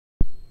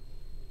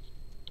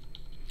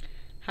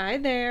Hi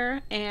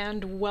there,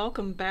 and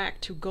welcome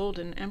back to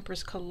Golden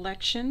Empress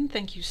Collection.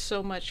 Thank you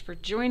so much for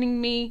joining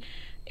me.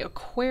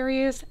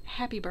 Aquarius,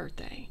 happy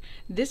birthday.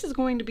 This is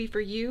going to be for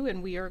you,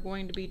 and we are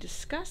going to be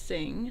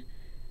discussing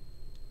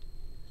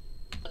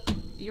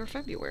your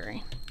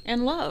February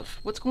and love.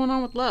 What's going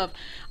on with love?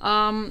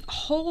 A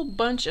whole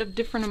bunch of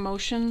different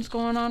emotions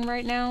going on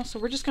right now, so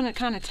we're just going to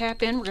kind of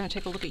tap in. We're going to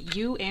take a look at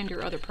you and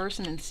your other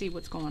person and see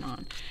what's going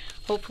on.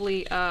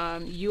 Hopefully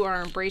you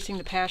are embracing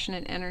the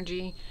passionate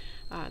energy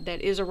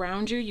that is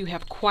around you. You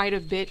have quite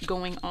a bit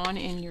going on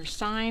in your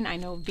sign. I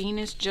know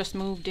Venus just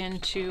moved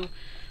into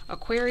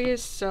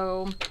Aquarius,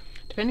 so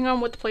depending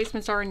on what the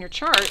placements are in your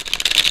chart,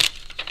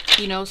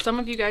 you know, some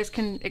of you guys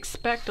can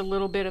expect a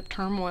little bit of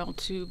turmoil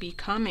to be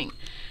coming.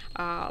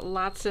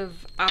 Lots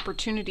of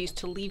opportunities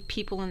to leave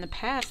people in the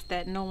past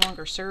that no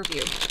longer serve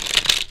you.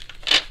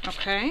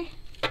 Okay?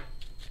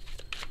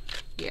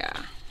 Yeah.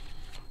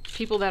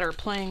 People that are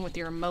playing with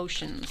your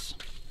emotions.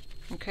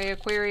 Okay,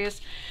 Aquarius.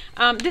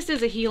 This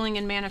is a healing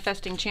and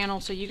manifesting channel,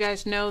 so you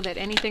guys know that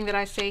anything that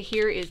I say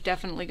here is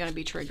definitely going to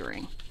be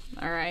triggering.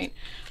 All right?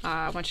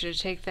 I want you to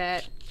take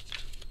that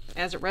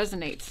as it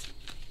resonates.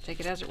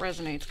 Take it as it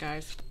resonates,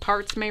 guys.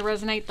 Parts may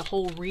resonate. The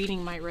whole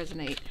reading might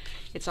resonate.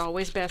 It's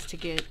always best to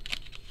get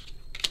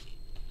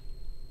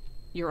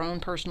your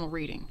own personal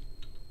reading.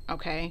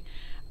 Okay?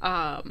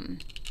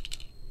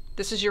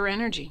 This is your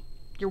energy.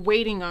 You're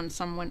waiting on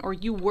someone, or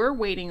you were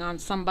waiting on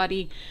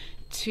somebody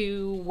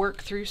to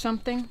work through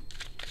something.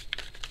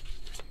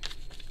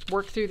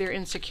 Work through their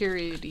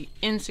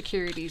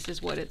insecurities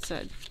is what it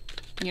said.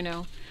 You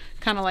know,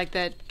 kind of like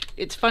that.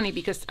 It's funny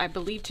because I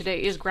believe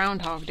today is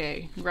Groundhog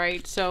Day,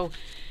 right? So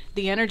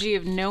the energy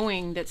of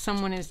knowing that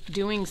someone is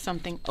doing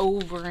something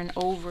over and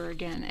over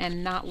again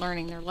and not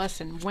learning their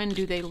lesson. When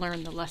do they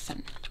learn the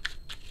lesson?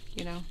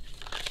 You know?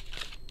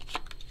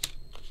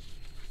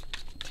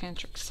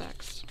 Tantric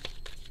sex.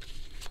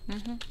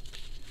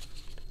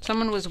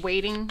 Someone was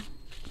waiting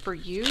for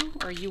you,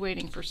 or are you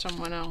waiting for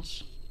someone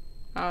else?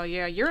 Oh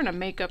yeah, you're in a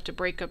makeup to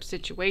breakup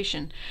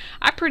situation.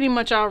 I pretty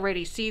much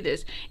already see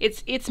this.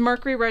 It's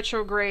Mercury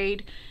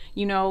retrograde.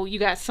 You know, you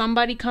got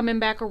somebody coming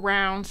back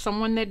around,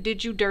 someone that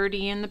did you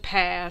dirty in the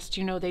past.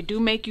 You know, they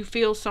do make you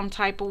feel some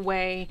type of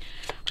way,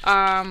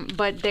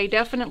 but they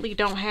definitely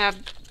don't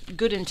have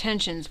good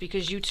intentions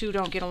because you two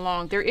don't get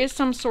along. There is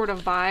some sort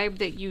of vibe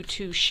that you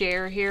two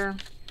share here.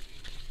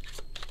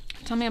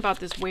 Tell me about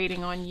this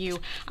waiting on you.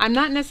 I'm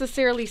not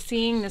necessarily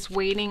seeing this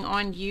waiting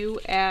on you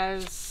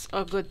as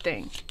a good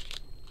thing.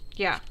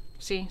 Yeah,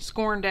 see,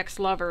 scorned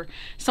ex-lover.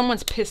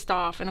 Someone's pissed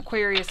off. And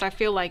Aquarius, I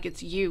feel like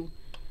it's you.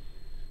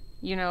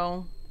 You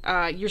know,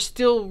 you're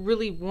still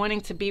really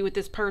wanting to be with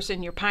this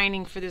person. You're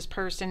pining for this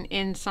person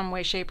in some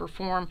way, shape, or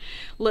form.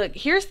 Look,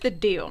 here's the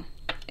deal.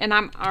 And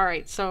all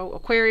right, so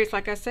Aquarius,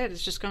 like I said,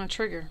 is just going to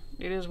trigger.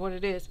 It is what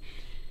it is.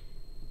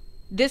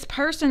 This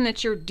person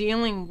that you're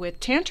dealing with,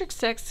 tantric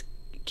sex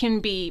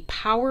can be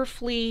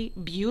powerfully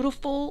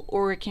beautiful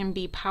or it can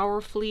be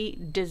powerfully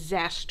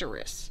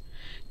disastrous,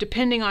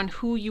 depending on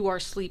who you are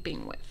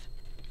sleeping with.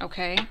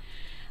 Okay?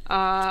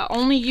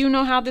 Only you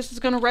know how this is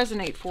going to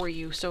resonate for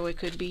you. So it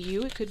could be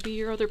you, it could be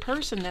your other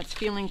person that's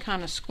feeling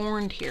kind of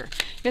scorned here.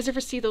 You guys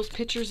ever see those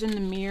pictures in the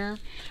mirror,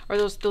 or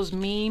those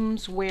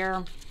memes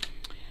where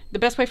the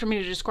best way for me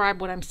to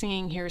describe what I'm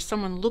seeing here is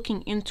someone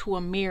looking into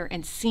a mirror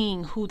and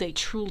seeing who they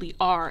truly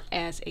are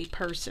as a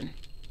person.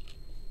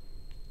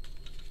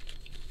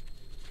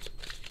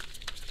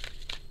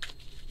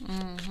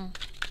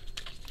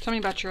 Tell me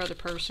about your other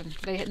person.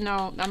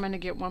 No, I'm going to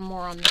get one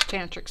more on this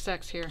tantric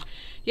sex here.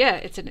 Yeah,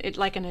 it's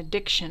like an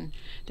addiction.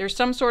 There's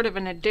some sort of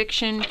an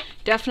addiction.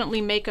 Definitely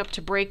makeup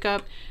to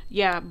breakup.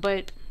 Yeah,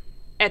 but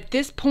at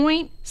this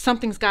point,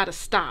 something's got to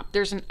stop.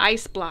 There's an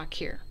ice block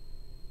here.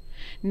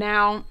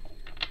 Now,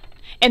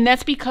 and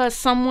that's because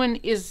someone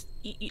is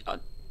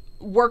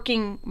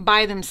working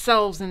by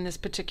themselves in this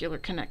particular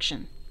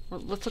connection.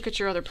 Well, let's look at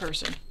your other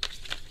person.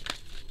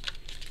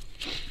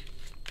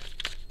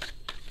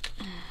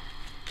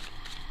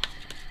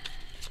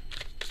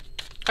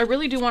 I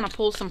really do want to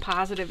pull some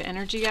positive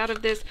energy out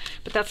of this,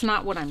 but that's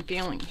not what I'm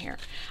feeling here.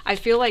 I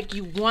feel like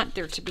you want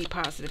there to be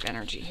positive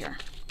energy here.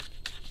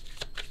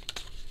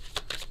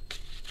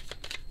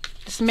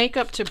 This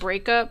makeup to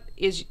breakup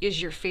is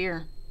your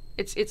fear.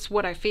 It's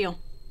what I feel.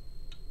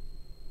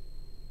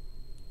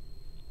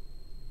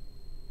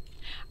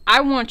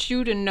 I want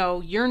you to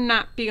know you're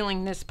not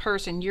feeling this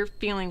person. You're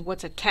feeling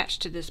what's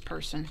attached to this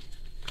person.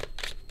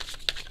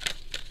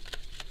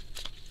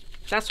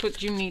 That's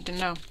what you need to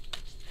know.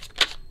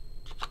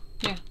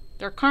 Yeah,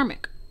 they're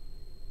karmic.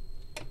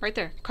 Right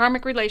there.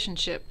 Karmic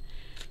relationship.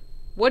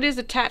 What is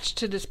attached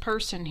to this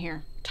person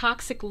here?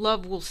 Toxic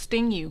love will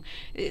sting you.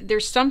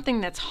 There's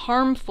something that's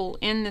harmful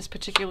in this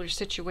particular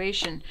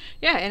situation.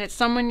 Yeah, and it's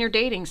someone you're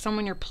dating,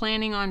 someone you're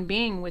planning on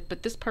being with,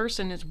 but this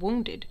person is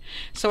wounded.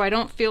 So I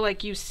don't feel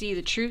like you see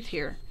the truth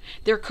here.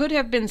 There could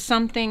have been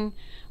something,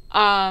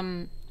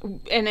 and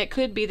it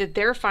could be that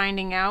they're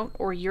finding out,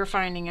 or you're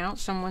finding out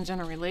someone's in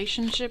a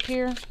relationship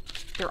here.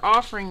 They're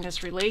offering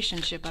this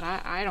relationship, but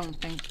I don't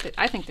think that,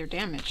 I think they're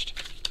damaged.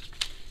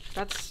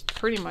 That's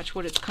pretty much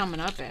what it's coming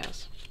up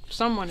as.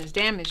 Someone is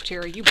damaged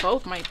here. You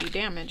both might be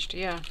damaged.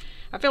 Yeah.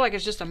 I feel like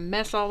it's just a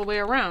mess all the way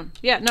around.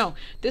 Yeah, no.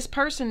 This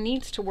person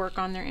needs to work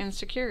on their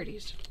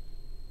insecurities.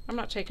 I'm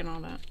not taking all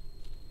that.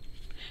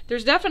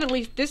 There's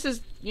definitely, this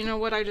is, you know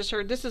what I just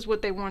heard? This is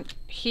what they want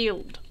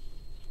healed.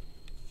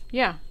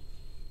 Yeah.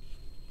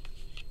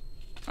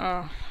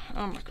 Oh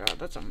my God,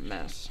 that's a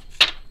mess.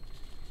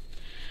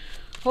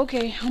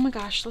 Okay, oh my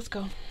gosh, let's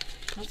go.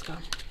 Let's go.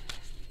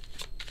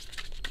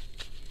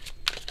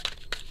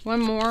 One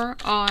more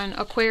on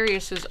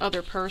Aquarius's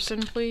other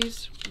person,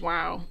 please.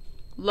 Wow.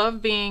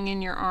 Love being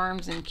in your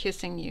arms and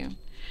kissing you.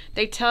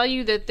 They tell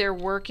you that they're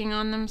working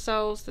on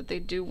themselves, that they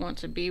do want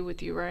to be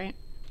with you, right?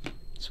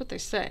 That's what they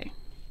say.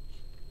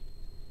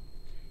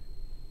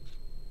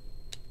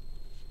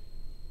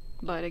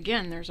 But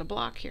again, there's a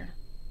block here.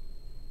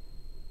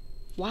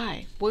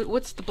 Why?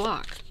 What's the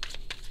block?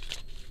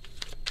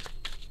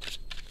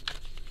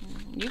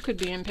 You could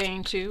be in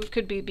pain too. It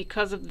could be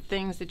because of the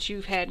things that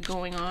you've had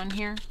going on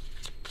here.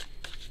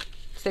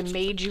 That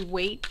made you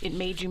wait. It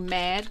made you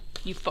mad.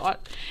 You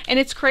fought. And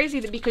it's crazy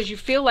that because you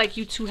feel like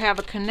you two have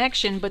a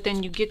connection, but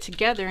then you get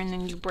together and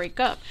then you break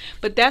up.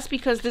 But that's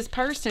because this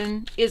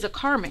person is a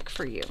karmic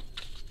for you.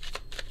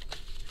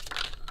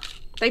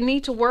 They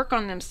need to work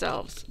on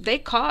themselves. They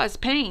cause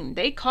pain.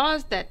 They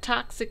cause that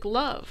toxic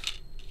love.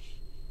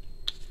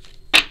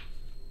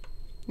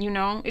 You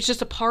know, it's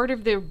just a part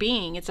of their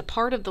being. It's a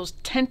part of those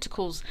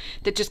tentacles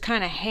that just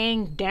kind of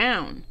hang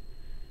down.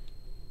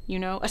 You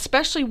know,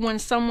 especially when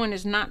someone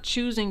is not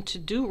choosing to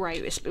do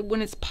right.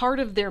 When it's part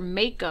of their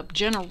makeup,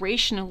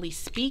 generationally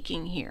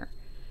speaking here.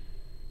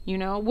 You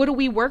know, what are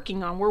we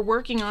working on? We're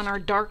working on our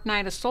dark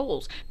night of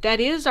souls. That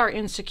is our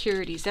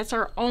insecurities. That's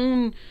our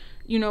own,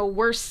 you know,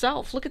 worst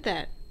self. Look at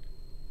that.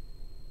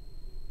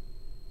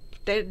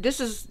 This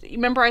is,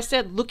 remember I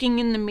said looking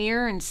in the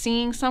mirror and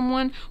seeing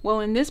someone? Well,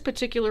 in this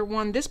particular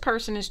one, this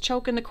person is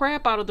choking the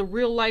crap out of the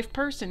real life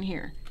person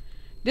here.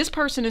 This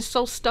person is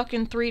so stuck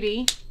in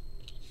 3D.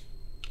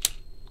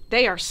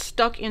 They are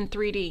stuck in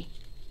 3D.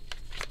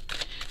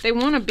 They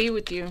want to be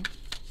with you,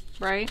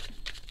 right?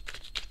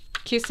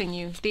 Kissing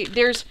you.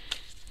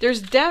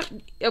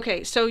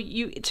 Okay, so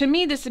to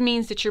me this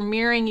means that you're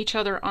mirroring each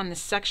other on the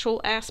sexual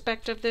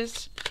aspect of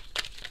this.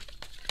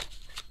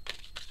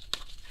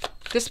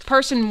 This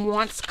person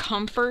wants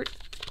comfort,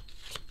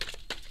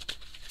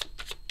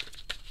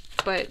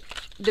 but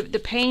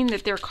the pain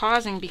that they're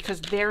causing because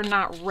they're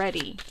not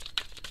ready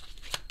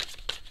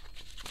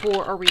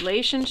for a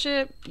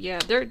relationship, yeah,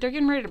 they're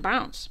getting ready to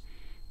bounce.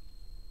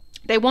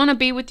 They want to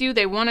be with you.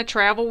 They want to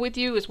travel with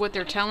you is what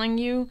they're telling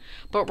you.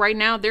 But right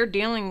now they're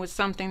dealing with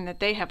something that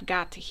they have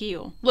got to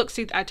heal. Look,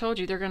 see, I told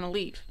you they're going to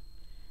leave.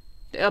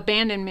 The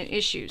abandonment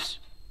issues.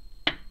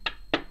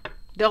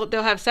 They'll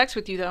have sex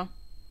with you though.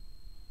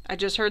 I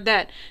just heard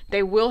that.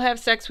 They will have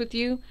sex with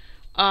you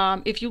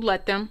if you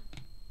let them,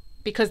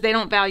 because they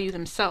don't value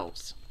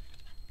themselves.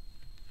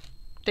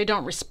 They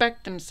don't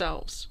respect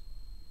themselves.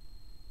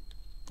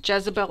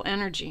 Jezebel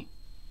energy.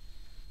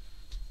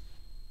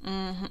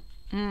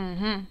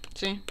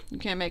 See, you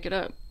can't make it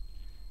up.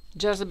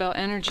 Jezebel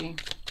energy.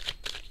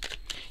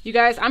 You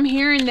guys, I'm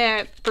hearing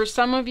that for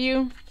some of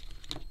you,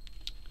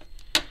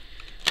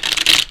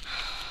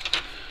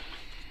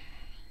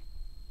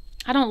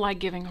 I don't like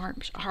giving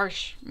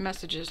harsh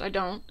messages. I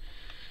don't.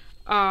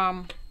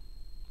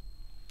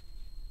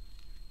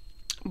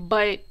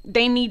 But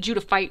they need you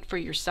to fight for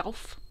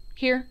yourself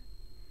here.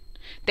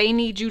 They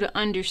need you to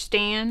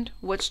understand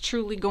what's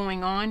truly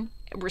going on.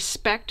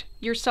 Respect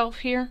yourself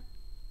here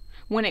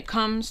when it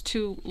comes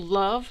to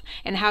love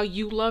and how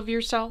you love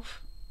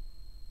yourself.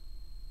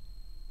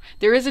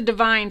 There is a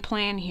divine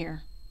plan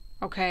here,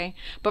 okay?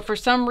 But for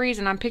some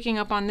reason, I'm picking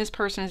up on this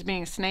person as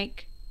being a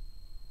snake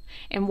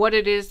and what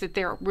it is that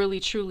they're really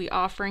truly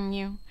offering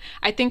you.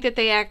 I think that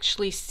they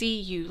actually see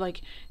you,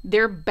 like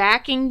they're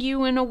backing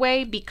you in a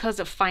way because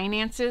of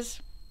finances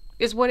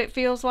is what it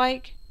feels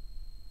like.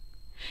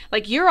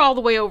 Like you're all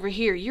the way over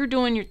here. You're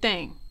doing your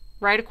thing.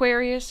 Right,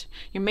 Aquarius?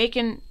 You're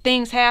making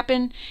things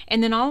happen.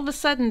 And then all of a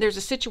sudden, there's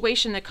a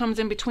situation that comes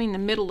in between the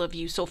middle of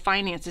you. So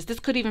finances. This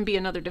could even be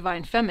another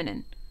divine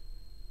feminine.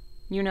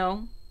 You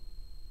know?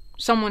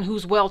 Someone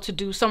who's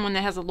well-to-do. Someone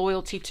that has a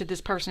loyalty to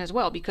this person as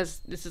well. Because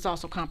this is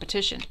also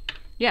competition.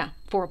 Yeah,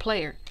 for a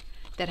player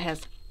that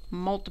has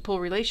multiple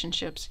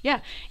relationships. Yeah,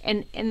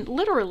 and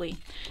literally,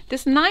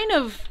 this Nine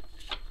of...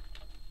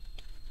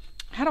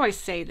 How do I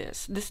say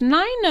this? This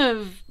Nine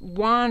of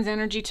Wands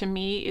energy to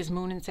me is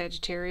Moon in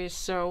Sagittarius.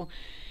 So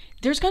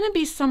there's going to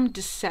be some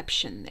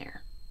deception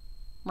there,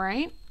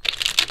 right?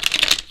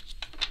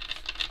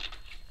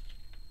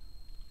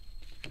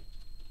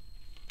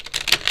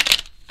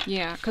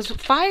 Yeah, because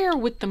fire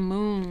with the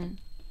moon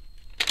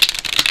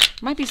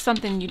might be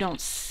something you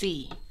don't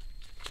see.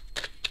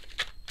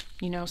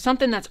 You know,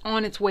 something that's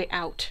on its way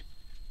out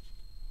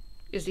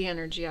is the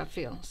energy I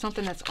feel.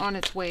 Something that's on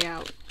its way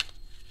out.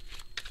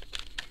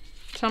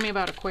 Tell me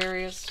about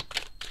Aquarius.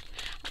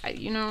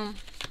 You know,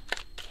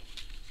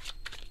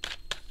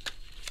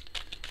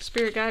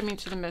 Spirit, guide me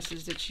to the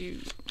message that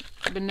you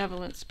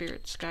Benevolent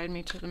spirits, guide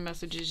me to the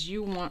messages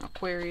you want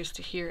Aquarius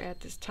to hear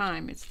at this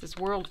time. It's this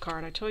World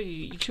card. I told you,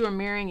 you two are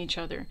marrying each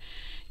other.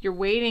 You're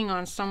waiting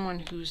on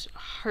someone who's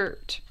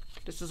hurt.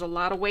 This is a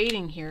lot of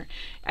waiting here.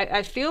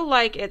 I feel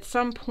like at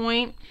some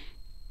point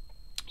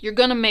you're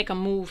going to make a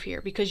move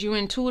here because you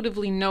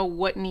intuitively know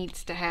what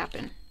needs to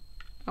happen.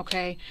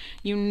 Okay?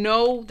 You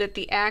know that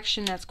the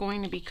action that's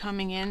going to be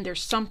coming in,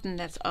 there's something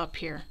that's up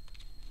here.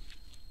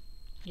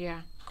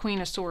 Yeah. Queen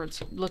of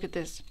Swords. Look at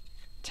this.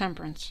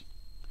 Temperance.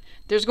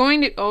 There's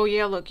going to... Oh,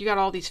 yeah, look. You got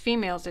all these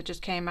females that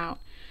just came out.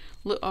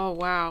 Look. Oh,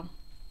 wow.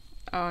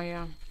 Oh,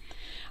 yeah.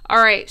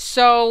 All right.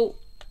 So,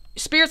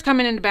 Spirit's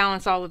coming in to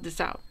balance all of this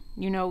out.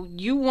 You know,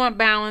 you want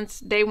balance.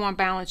 They want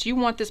balance. You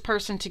want this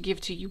person to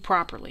give to you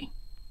properly.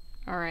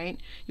 All right.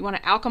 You want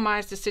to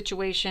alchemize the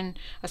situation,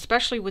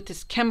 especially with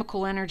this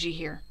chemical energy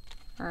here.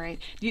 All right.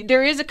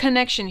 There is a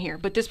connection here,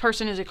 but this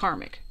person is a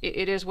karmic.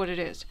 It is what it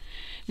is.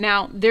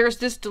 Now, there's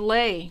this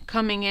delay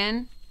coming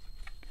in.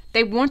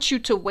 They want you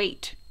to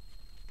wait.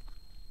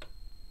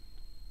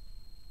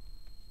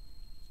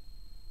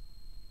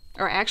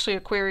 Or actually,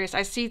 Aquarius,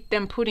 I see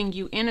them putting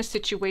you in a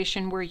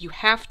situation where you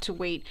have to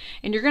wait.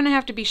 And you're going to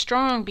have to be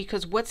strong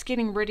because what's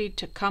getting ready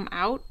to come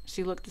out.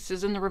 See, look, this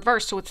is in the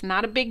reverse. So it's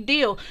not a big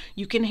deal.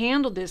 You can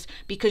handle this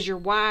because you're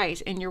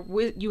wise and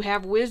you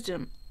have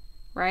wisdom,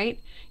 right?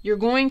 You're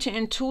going to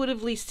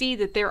intuitively see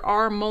that there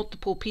are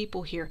multiple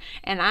people here.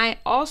 And I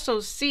also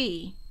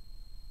see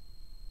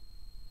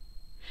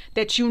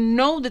that you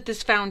know that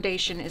this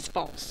foundation is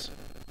false.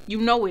 You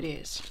know it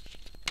is.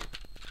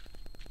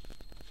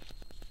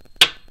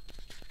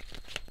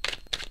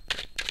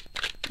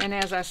 And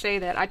as I say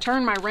that, I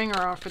turn my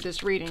ringer off for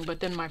this reading,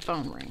 but then my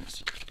phone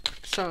rings.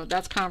 So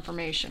that's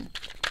confirmation.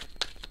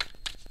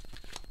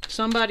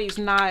 Somebody's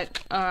not,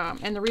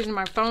 and the reason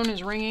my phone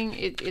is ringing,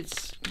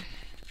 it's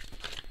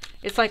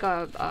like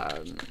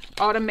a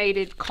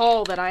automated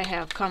call that I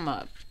have come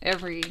up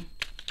every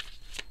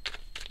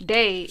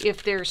day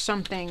if there's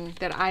something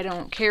that I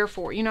don't care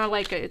for. You know,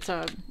 like it's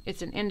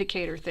an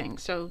indicator thing.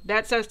 So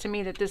that says to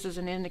me that this is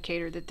an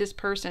indicator that this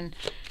person,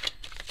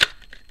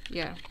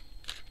 yeah.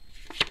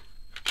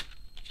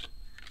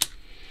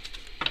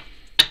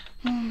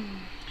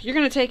 You're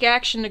going to take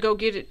action to go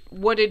get it,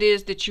 what it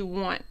is that you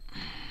want.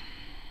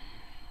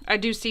 I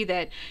do see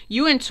that.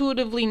 You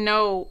intuitively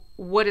know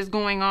what is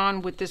going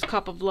on with this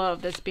cup of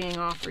love that's being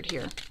offered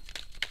here.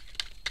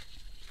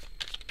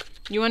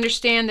 You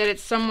understand that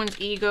it's someone's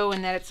ego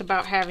and that it's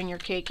about having your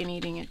cake and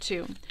eating it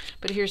too.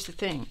 But here's the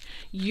thing.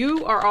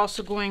 You are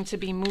also going to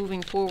be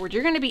moving forward.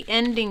 You're going to be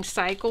ending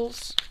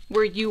cycles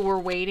where you were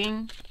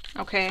waiting.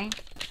 Okay?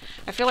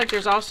 I feel like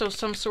there's also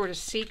some sort of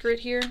secret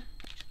here.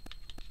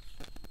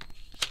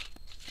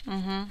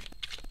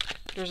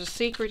 There's a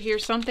secret here,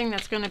 something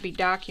that's going to be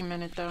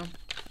documented though.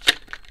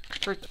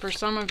 For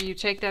some of you,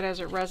 take that as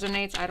it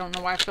resonates. I don't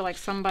know why I feel like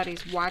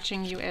somebody's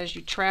watching you as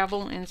you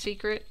travel in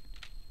secret.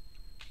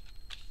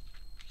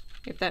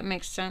 If that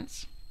makes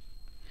sense.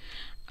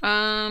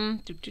 Yeah,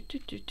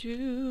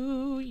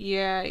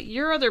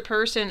 your other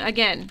person,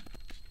 again,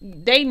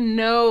 they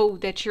know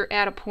that you're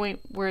at a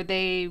point where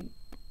they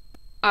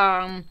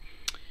are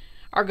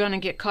going to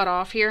get cut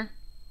off here.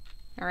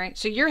 All right,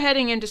 so you're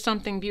heading into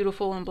something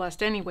beautiful and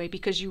blessed anyway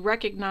because you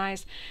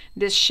recognize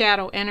this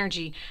shadow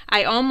energy.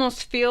 I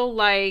almost feel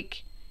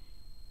like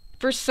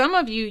for some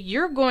of you,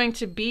 you're going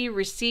to be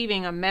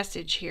receiving a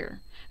message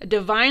here, a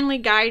divinely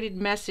guided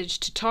message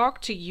to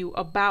talk to you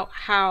about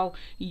how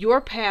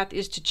your path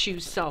is to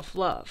choose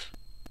self-love.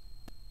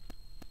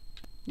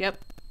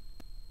 Yep.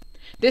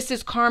 This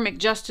is karmic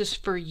justice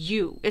for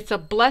you. It's a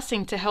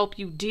blessing to help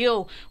you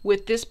deal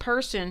with this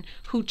person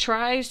who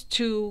tries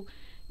to,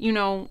 you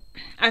know,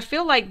 I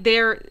feel like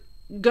they're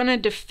going to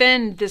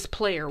defend this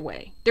player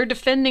way. They're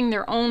defending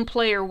their own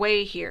player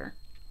way here.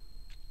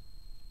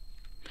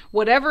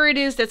 Whatever it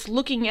is that's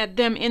looking at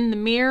them in the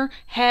mirror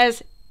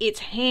has its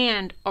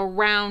hand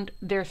around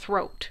their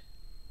throat.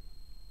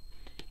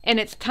 And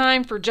it's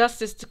time for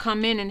justice to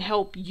come in and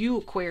help you,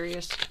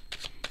 Aquarius.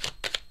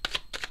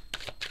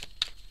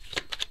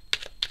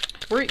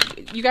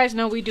 You guys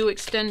know we do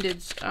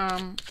extendeds.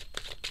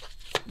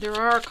 There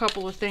are a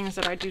couple of things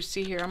that I do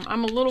see here.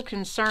 I'm a little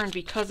concerned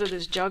because of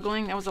this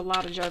juggling. That was a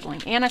lot of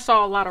juggling. And I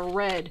saw a lot of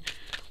red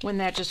when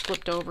that just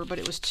flipped over, but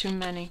it was too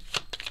many.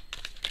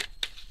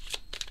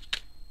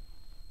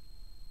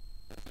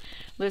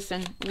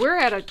 Listen, we're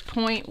at a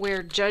point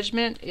where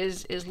judgment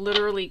is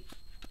literally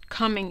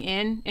coming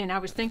in. And I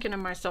was thinking to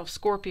myself,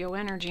 Scorpio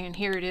energy, and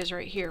here it is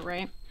right here,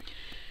 right?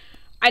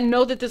 I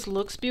know that this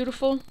looks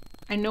beautiful.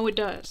 I know it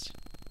does.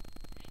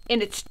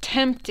 And it's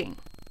tempting.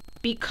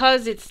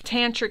 Because it's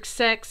tantric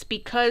sex,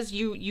 because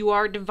you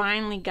are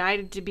divinely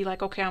guided to be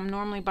like, okay, I'm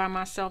normally by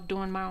myself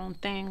doing my own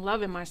thing,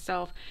 loving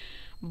myself,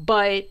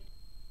 but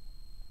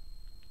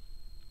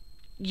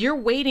you're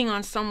waiting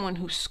on someone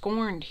who's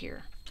scorned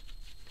here.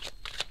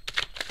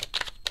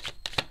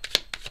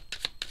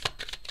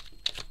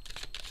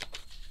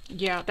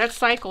 Yeah, that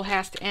cycle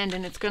has to end,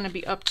 and it's going to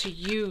be up to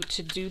you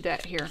to do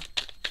that here,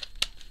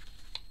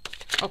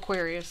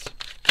 Aquarius.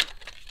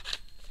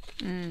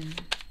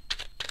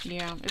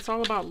 Yeah, it's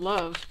all about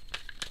love.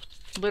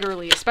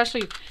 Literally,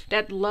 especially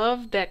that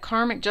love, that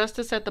karmic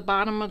justice at the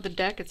bottom of the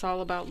deck. It's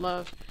all about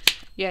love.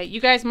 Yeah,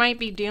 you guys might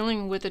be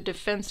dealing with a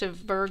defensive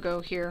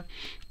Virgo here.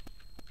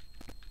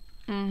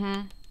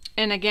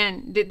 And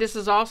again, this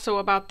is also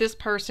about this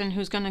person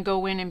who's going to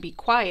go in and be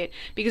quiet.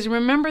 Because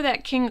remember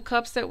that King of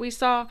Cups that we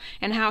saw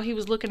and how he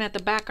was looking at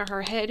the back of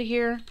her head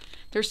here?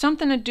 There's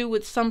something to do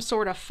with some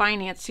sort of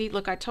finance. See,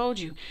 look, I told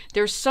you.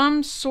 There's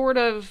some sort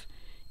of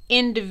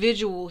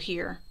individual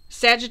here.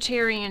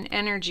 Sagittarian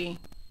energy.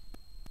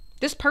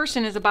 This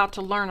person is about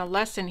to learn a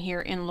lesson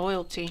here in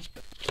loyalty.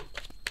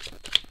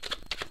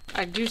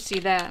 I do see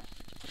that.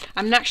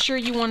 I'm not sure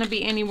you want to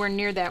be anywhere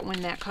near that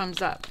when that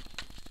comes up.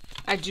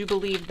 I do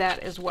believe that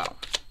as well.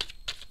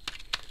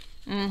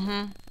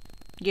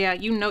 Yeah,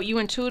 you know, you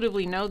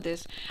intuitively know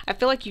this. I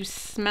feel like you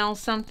smell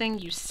something,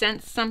 you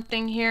sense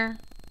something here.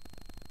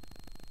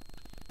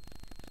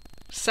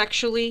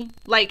 Sexually.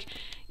 Like,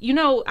 you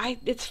know,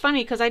 it's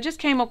funny because I just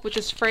came up with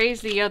this phrase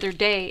the other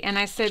day and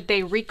I said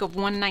they reek of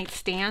one-night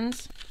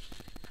stands.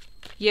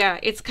 Yeah,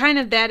 it's kind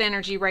of that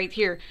energy right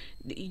here.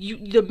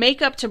 The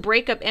makeup to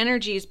breakup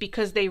energy is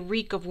because they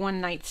reek of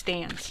one-night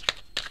stands.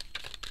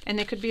 And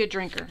they could be a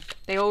drinker.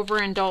 They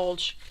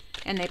overindulge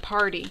and they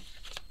party.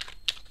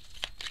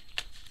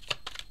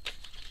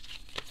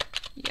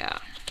 Yeah.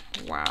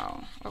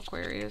 Wow.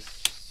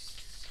 Aquarius.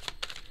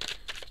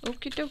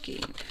 Okie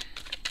dokie.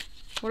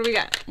 What do we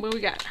got? What do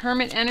we got?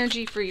 Hermit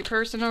energy for your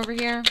person over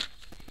here.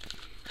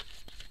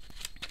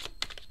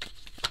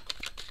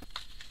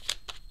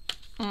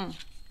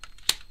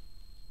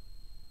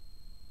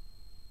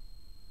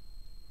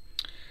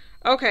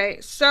 Okay,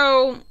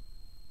 so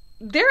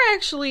they're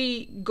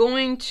actually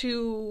going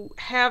to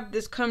have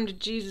this come to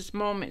Jesus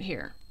moment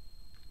here,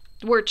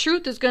 where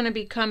truth is going to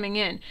be coming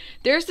in.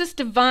 There's this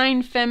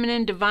divine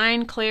feminine,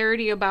 divine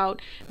clarity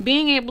about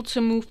being able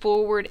to move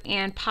forward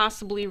and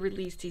possibly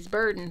release these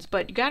burdens.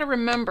 But you got to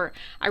remember,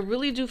 I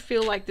really do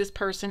feel like this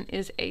person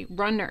is a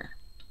runner.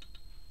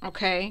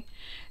 Okay?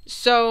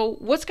 So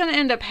what's going to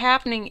end up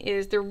happening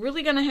is they're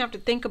really going to have to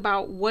think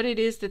about what it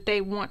is that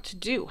they want to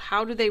do.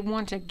 How do they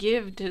want to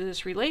give to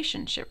this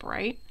relationship,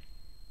 right?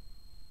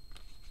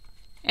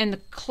 And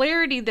the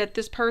clarity that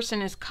this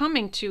person is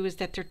coming to is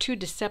that they're too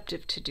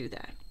deceptive to do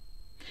that.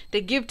 They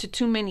give to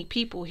too many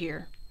people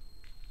here.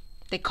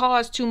 They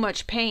cause too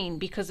much pain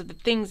because of the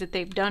things that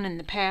they've done in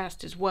the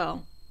past as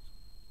well.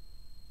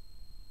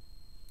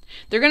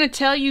 They're going to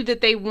tell you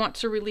that they want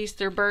to release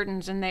their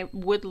burdens and they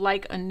would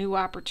like a new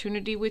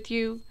opportunity with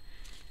you.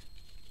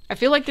 I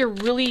feel like they're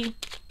really...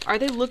 Are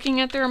they looking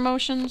at their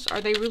emotions?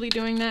 Are they really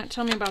doing that?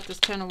 Tell me about this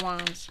Ten of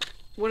Wands.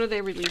 What are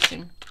they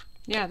releasing?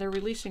 Yeah, they're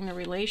releasing the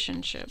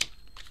relationship.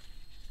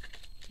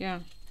 Yeah.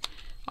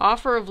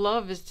 Offer of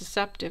love is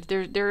deceptive.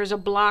 There is a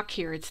block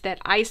here. It's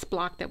that ice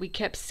block that we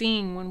kept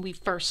seeing when we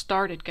first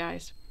started,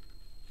 guys.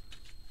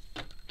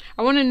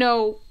 I want to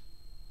know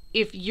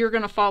if you're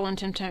going to fall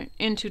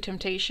into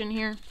temptation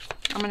here.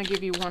 I'm going to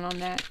give you one on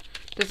that.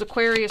 Does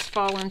Aquarius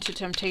fall into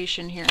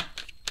temptation here?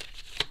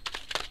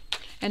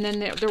 And then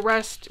the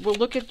rest, we'll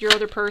look at your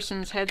other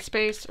person's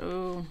headspace.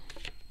 Oh.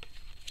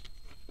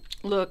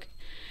 Look,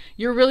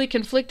 you're really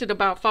conflicted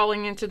about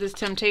falling into this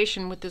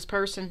temptation with this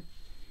person.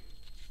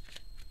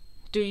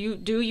 Do you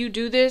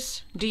do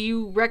this? Do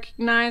you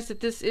recognize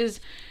that this is,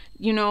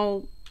 you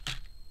know,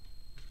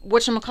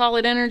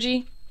 whatchamacallit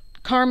energy?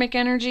 Karmic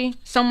energy?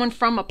 Someone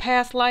from a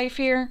past life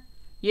here?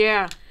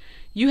 Yeah.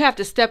 You have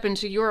to step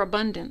into your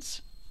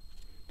abundance.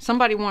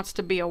 Somebody wants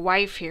to be a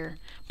wife here,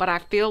 but I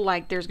feel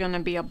like there's going to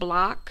be a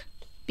block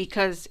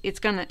because it's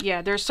going to,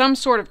 yeah, there's some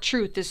sort of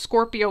truth, this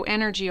Scorpio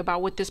energy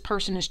about what this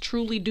person is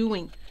truly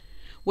doing.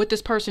 What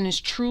this person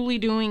is truly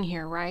doing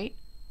here, right?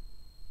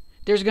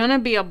 There's going to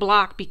be a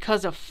block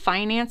because of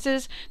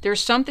finances.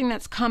 There's something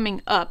that's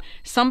coming up.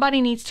 Somebody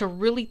needs to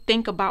really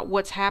think about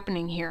what's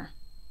happening here.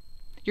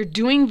 You're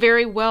doing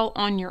very well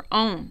on your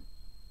own.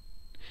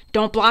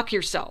 Don't block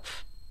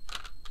yourself.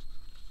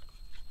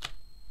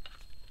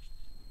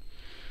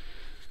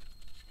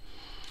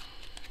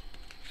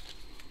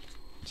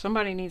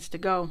 Somebody needs to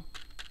go.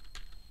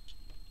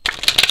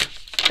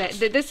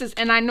 This is,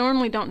 and I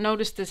normally don't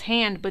notice this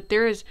hand, but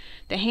there is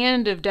the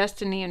hand of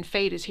destiny and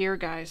fate is here,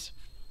 guys.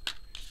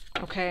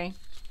 Okay,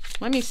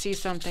 let me see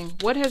something.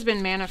 What has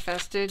been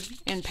manifested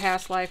in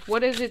past life?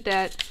 What is it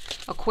that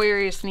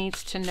Aquarius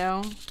needs to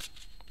know?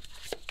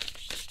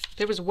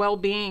 There was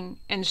well-being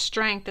and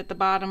strength at the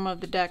bottom of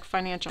the deck,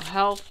 financial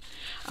health.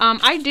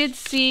 I did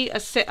see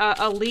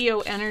a Leo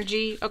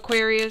energy,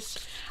 Aquarius.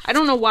 I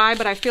don't know why,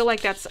 but I feel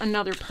like that's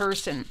another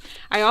person.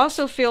 I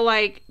also feel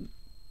like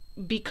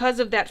because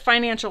of that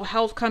financial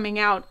health coming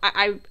out,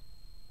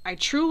 I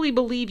truly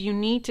believe you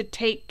need to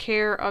take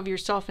care of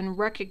yourself and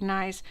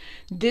recognize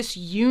this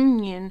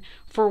union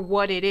for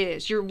what it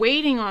is. You're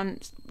waiting on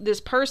this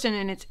person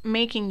and it's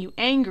making you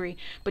angry,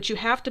 but you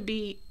have to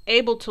be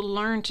able to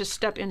learn to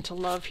step into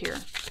love here.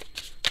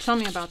 Tell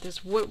me about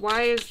this.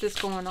 Why is this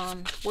going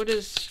on? What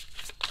does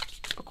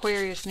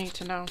Aquarius need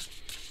to know?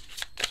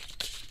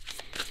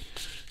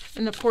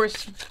 And of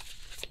course,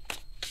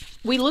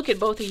 we look at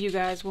both of you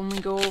guys when we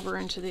go over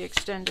into the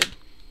extended.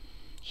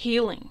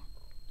 Healing.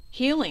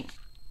 Healing.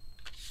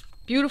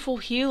 Beautiful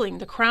healing.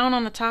 The crown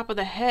on the top of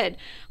the head.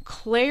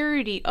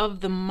 Clarity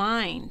of the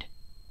mind.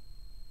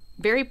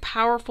 Very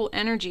powerful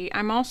energy.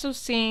 I'm also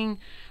seeing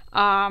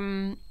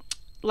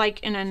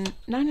like not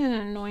an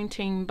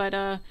anointing,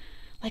 but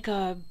like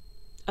a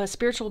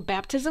spiritual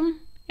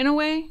baptism in a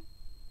way.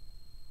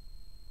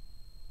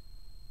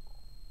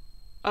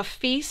 A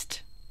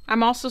feast.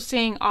 I'm also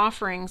seeing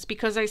offerings,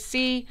 because I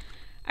see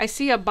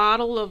a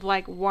bottle of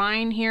like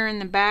wine here in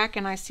the back,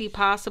 and I see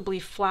possibly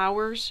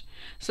flowers.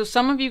 So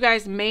some of you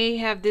guys may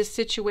have this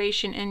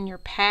situation in your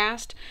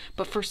past,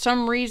 but for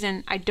some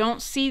reason I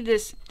don't see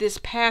this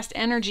past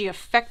energy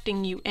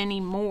affecting you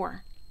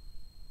anymore.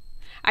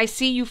 I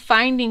see you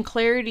finding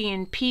clarity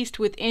and peace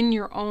within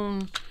your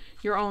own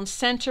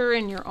center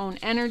and your own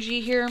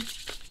energy here.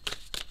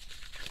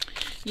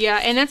 Yeah,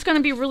 and that's going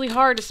to be really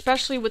hard,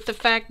 especially with the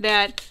fact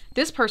that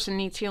this person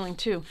needs healing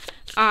too.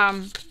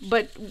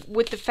 But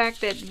with the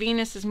fact that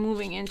Venus is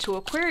moving into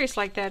Aquarius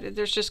like that,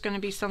 there's just going to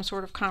be some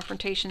sort of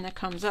confrontation that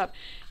comes up.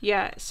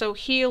 Yeah, so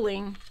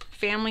healing,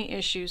 family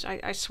issues,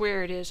 I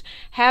swear it is.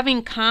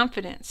 Having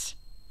confidence.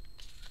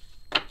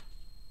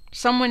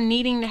 Someone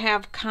needing to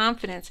have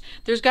confidence.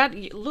 There's got,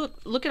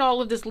 look at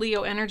all of this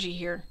Leo energy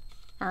here.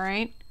 All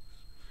right?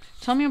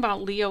 Tell me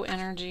about Leo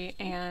energy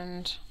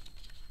and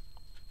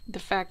the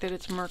fact that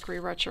it's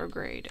Mercury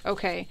retrograde.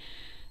 Okay,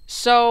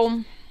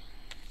 so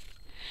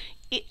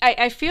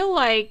I feel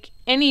like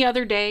any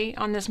other day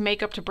on this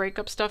makeup to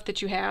breakup stuff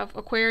that you have,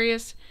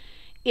 Aquarius,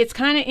 it's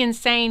kind of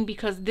insane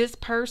because this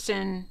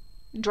person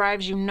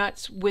drives you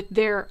nuts with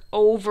their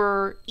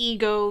over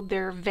ego,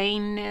 their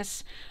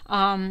vainness,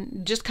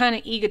 just kind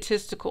of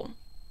egotistical,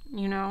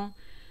 you know.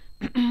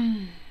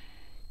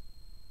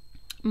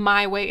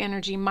 My way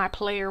energy, my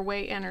player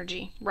way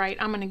energy, right?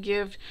 I'm going to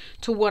give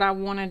to what I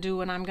want to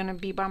do, and I'm going to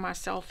be by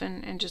myself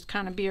and just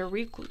kind of be a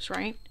recluse,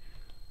 right?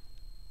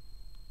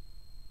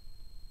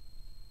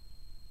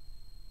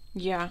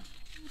 Yeah.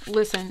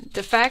 Listen,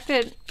 the fact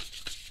that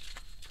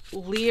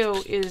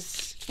Leo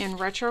is in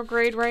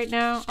retrograde right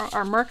now,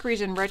 or Mercury's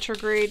in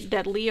retrograde,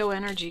 that Leo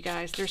energy,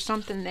 guys, there's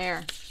something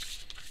there.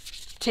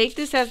 Take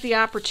this as the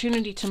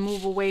opportunity to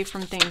move away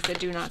from things that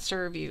do not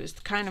serve you, is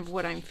kind of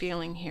what I'm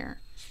feeling here.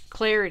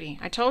 Clarity.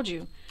 I told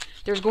you.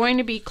 There's going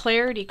to be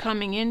clarity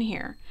coming in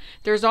here.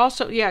 There's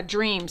also, yeah,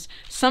 dreams.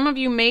 Some of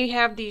you may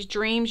have these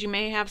dreams. You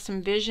may have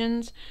some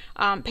visions.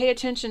 Pay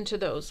attention to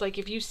those. Like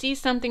if you see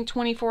something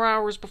 24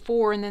 hours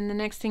before, and then the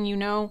next thing you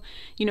know,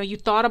 you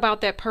thought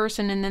about that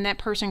person, and then that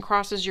person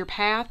crosses your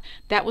path,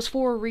 that was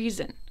for a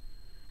reason.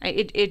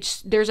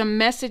 There's a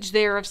message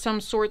there of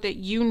some sort that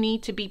you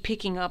need to be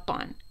picking up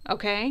on.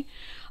 Okay?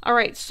 All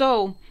right,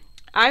 so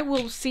I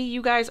will see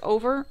you guys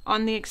over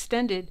on the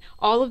extended.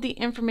 All of the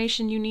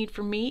information you need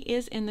from me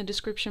is in the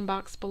description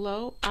box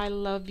below. I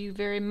love you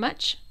very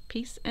much.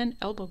 Peace and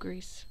elbow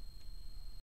grease.